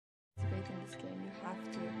this game, you have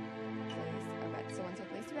to place a bet. So once you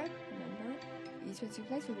place a bet, remember, each bet you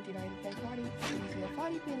place will be divided by 40. So we have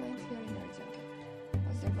 40 pay lines here in our jungle.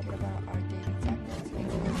 Also, don't forget about our daily jackpots.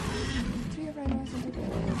 Like 3 of random and 2 pay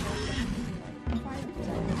lines. 5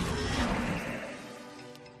 jackpots.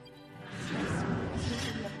 Next,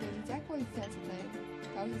 we have daily jackpot. It stands at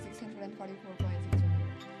 9,644 coins each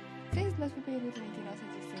jungle. Today's must be paid within 18 hours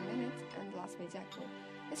and 16 minutes, and the last pay jackpot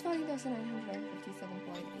is 40,957.84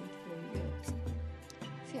 euros.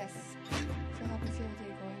 So yes, so how is your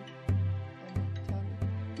day going? Tell me,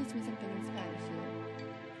 teach me something in Spanish, you know.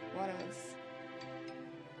 What else?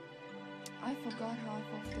 I forgot half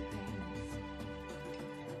of the things.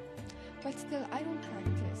 But still, I don't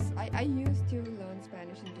practice. I used to learn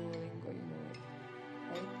Spanish in Duolingo, you know it,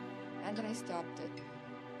 right? And then I stopped it.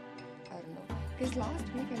 I don't know. Because last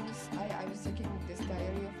week I was checking this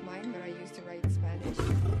diary of mine where I used to write Spanish, you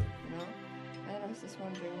know, and then I was just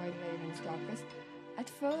wondering why did I even stop? Because at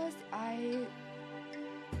first I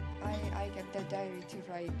kept the diary to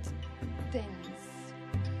write things,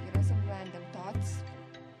 you know, some random thoughts,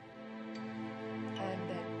 and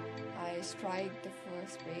then I strike the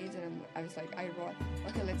first page and I was like, I wrote,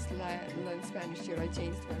 okay, let's learn Spanish here. I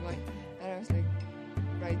changed my mind and I was like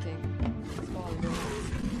writing small words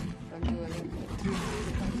from Duolingo.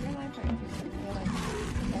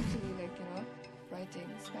 Actually, like, you know, writing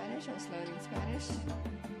Spanish. I was learning Spanish